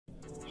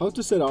How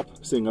to set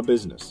up Singa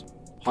Business.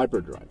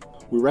 Hyperdrive.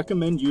 We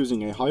recommend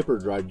using a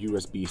Hyperdrive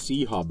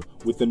USB-C hub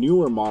with the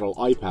newer model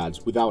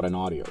iPads without an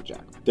audio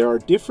jack. There are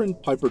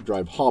different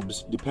Hyperdrive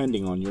hubs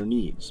depending on your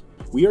needs.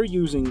 We are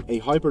using a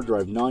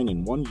Hyperdrive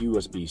 9-in-1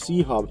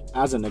 USB-C hub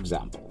as an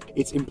example.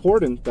 It's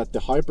important that the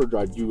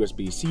Hyperdrive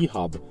USB-C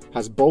hub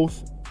has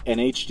both an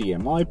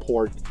HDMI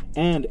port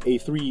and a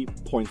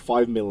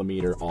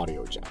 3.5mm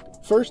audio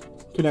jack. First,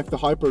 connect the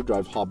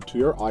Hyperdrive hub to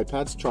your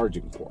iPad's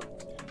charging port.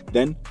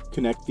 Then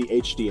connect the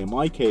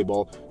HDMI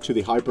cable to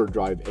the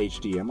Hyperdrive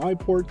HDMI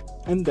port,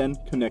 and then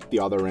connect the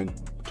other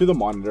end to the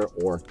monitor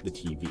or the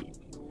TV.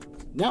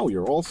 Now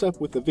you're all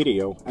set with the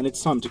video, and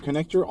it's time to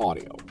connect your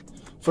audio.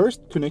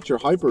 First, connect your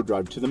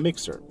Hyperdrive to the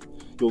mixer.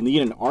 You'll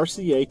need an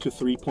RCA to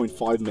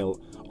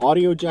 3.5mm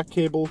audio jack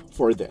cable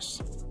for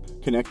this.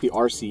 Connect the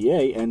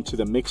RCA end to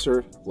the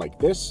mixer like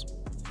this,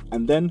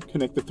 and then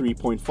connect the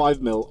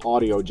 3.5mm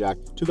audio jack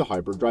to the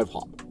Hyperdrive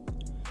hub.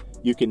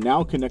 You can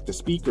now connect the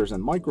speakers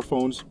and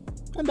microphones,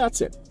 and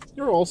that's it.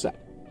 You're all set.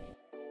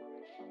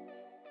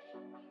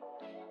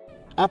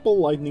 Apple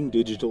Lightning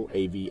Digital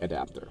AV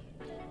Adapter.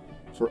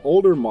 For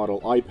older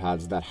model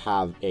iPads that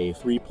have a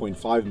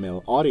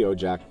 3.5mm audio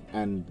jack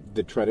and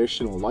the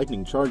traditional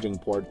Lightning charging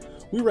port,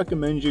 we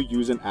recommend you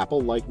use an Apple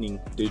Lightning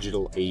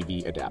Digital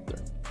AV Adapter.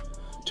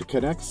 To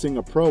connect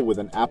Singa Pro with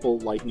an Apple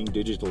Lightning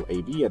Digital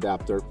AV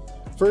Adapter,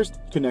 first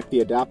connect the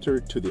adapter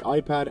to the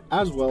iPad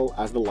as well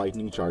as the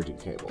Lightning charging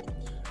cable.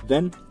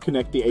 Then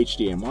connect the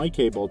HDMI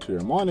cable to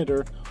your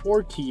monitor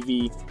or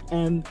TV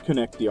and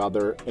connect the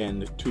other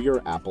end to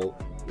your Apple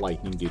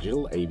Lightning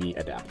Digital AV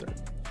Adapter.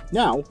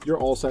 Now you're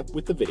all set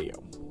with the video.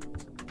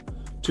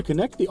 To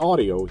connect the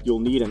audio, you'll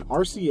need an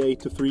RCA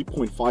to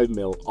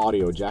 3.5mm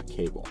audio jack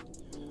cable.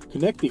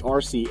 Connect the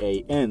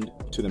RCA end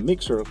to the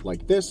mixer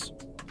like this,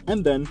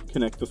 and then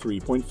connect the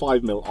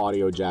 3.5mm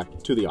audio jack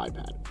to the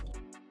iPad.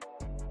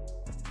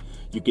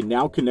 You can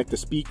now connect the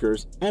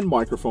speakers and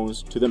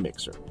microphones to the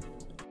mixer.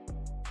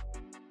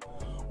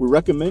 We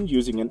recommend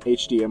using an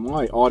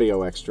HDMI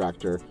audio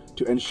extractor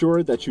to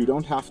ensure that you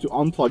don't have to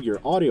unplug your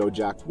audio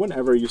jack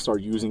whenever you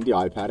start using the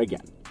iPad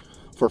again.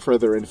 For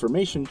further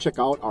information, check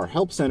out our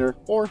help center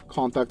or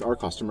contact our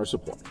customer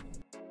support.